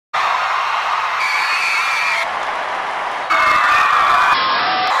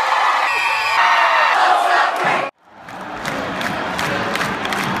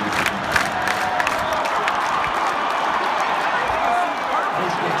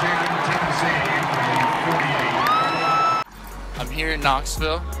I'm here in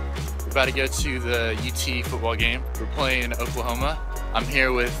Knoxville. We're about to go to the UT football game. We're playing Oklahoma. I'm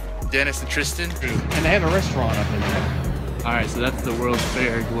here with Dennis and Tristan. And they have a restaurant up in there. Alright, so that's the World's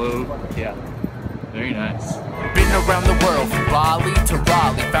Fair Globe. Yeah. Very nice. Been around the world from Bali to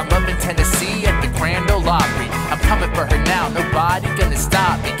Raleigh. Found love in Tennessee at the Grand Ole Opry. I'm coming for her now, nobody gonna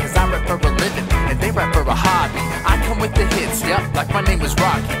stop me. Cause I rap for a living and they rap for a hobby. I come with the hits, yep, like my name was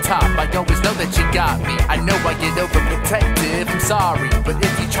Rocky Top. I always know that you got me. I know I get overprotective, I'm sorry. But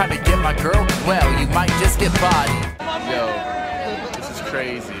if you try to get my girl, well, you might just get bodied. Yo, this is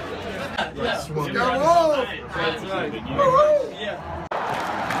crazy. Let's go! That's right. Yeah.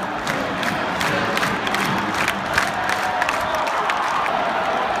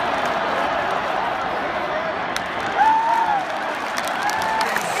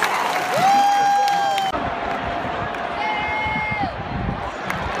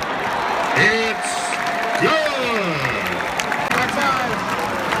 It's good! That's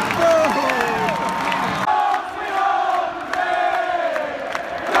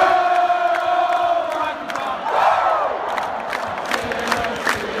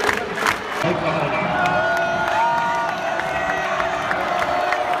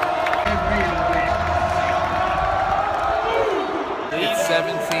It's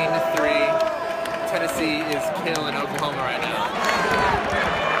 17-3. Tennessee is killing Oklahoma right now.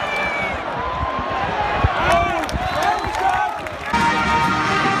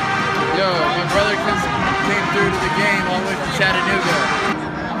 Yo, my brother came through to the game all the way from Chattanooga.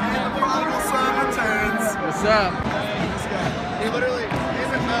 What's up? He literally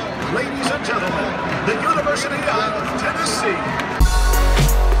isn't known. Ladies and gentlemen, the University of Tennessee.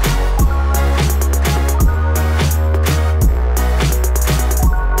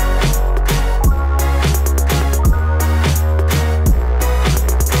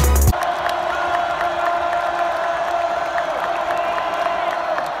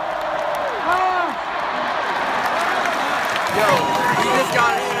 Yo, we just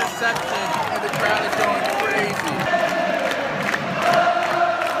got an interception and the crowd is going crazy.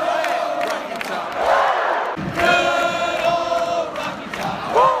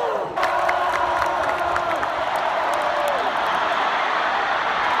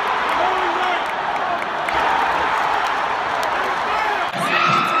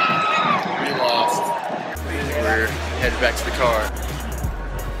 We lost. We're headed back to the car.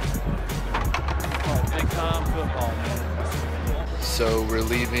 Big time football, man. So we're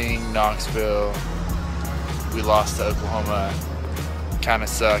leaving Knoxville. We lost to Oklahoma. Kind of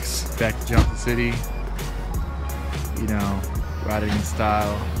sucks. Back to Junction City. You know, riding in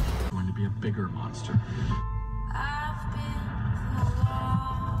style. Going to be a bigger monster.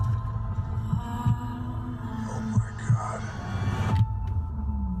 Oh my God.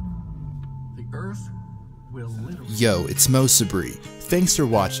 The Earth will literally... Yo, it's Sabri. Thanks for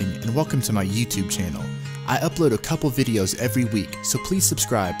watching and welcome to my YouTube channel. I upload a couple videos every week, so please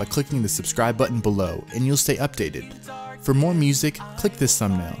subscribe by clicking the subscribe button below and you'll stay updated. For more music, click this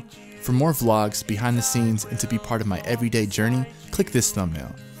thumbnail. For more vlogs, behind the scenes, and to be part of my everyday journey, click this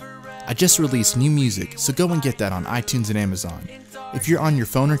thumbnail. I just released new music, so go and get that on iTunes and Amazon. If you're on your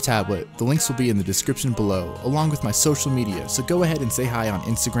phone or tablet, the links will be in the description below, along with my social media, so go ahead and say hi on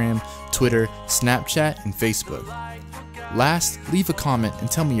Instagram, Twitter, Snapchat, and Facebook. Last, leave a comment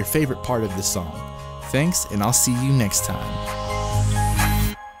and tell me your favorite part of this song. Thanks, and I'll see you next time.